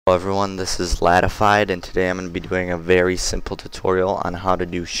Everyone, this is Latified, and today I'm going to be doing a very simple tutorial on how to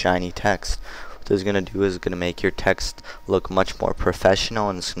do shiny text. What this is going to do is going to make your text look much more professional,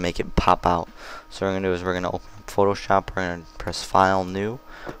 and it's going to make it pop out. So what we're going to do is we're going to open up Photoshop, we're going to press File, New.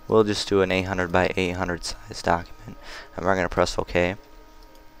 We'll just do an 800 by 800 size document, and we're going to press OK.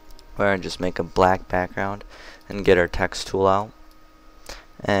 We're going to just make a black background and get our text tool out,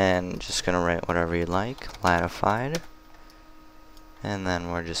 and just going to write whatever you like, Latified. And then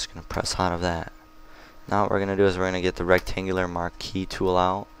we're just going to press out of that. Now what we're going to do is we're going to get the rectangular marquee tool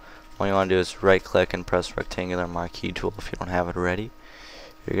out. What you want to do is right click and press rectangular marquee tool if you don't have it already.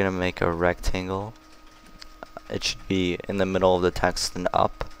 You're going to make a rectangle. It should be in the middle of the text and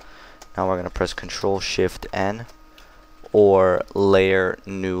up. Now we're going to press Control Shift N or Layer,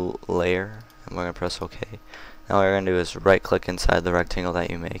 New Layer, and we're going to press OK. Now what you're going to do is right click inside the rectangle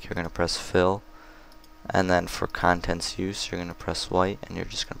that you make. You're going to press Fill. And then for contents use, you're going to press white, and you're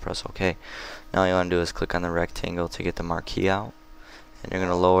just going to press OK. Now all you want to do is click on the rectangle to get the marquee out, and you're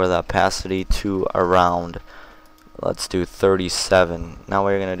going to lower the opacity to around, let's do 37. Now what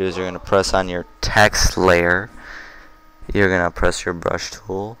you're going to do is you're going to press on your text layer. You're going to press your brush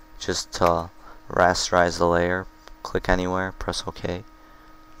tool just to rasterize the layer. Click anywhere, press OK.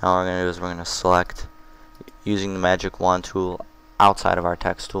 Now what we're going to do is we're going to select, using the magic wand tool outside of our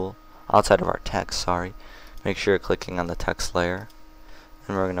text, make sure you're clicking on the text layer,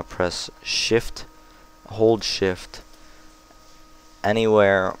 and we're going to press Shift, hold Shift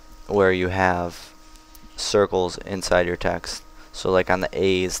anywhere where you have circles inside your text, so like on the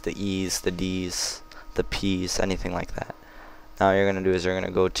A's, the E's, the D's, the P's, anything like that. Now what you're going to do is you're going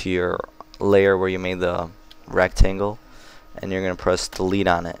to go to your layer where you made the rectangle, and you're going to press delete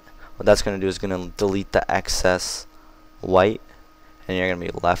on it. What that's going to do is going to delete the excess white, and you're going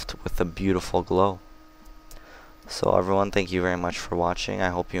to be left with a beautiful glow. So everyone, thank you very much for watching. I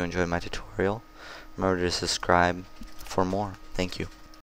hope you enjoyed my tutorial. Remember to subscribe for more. Thank you.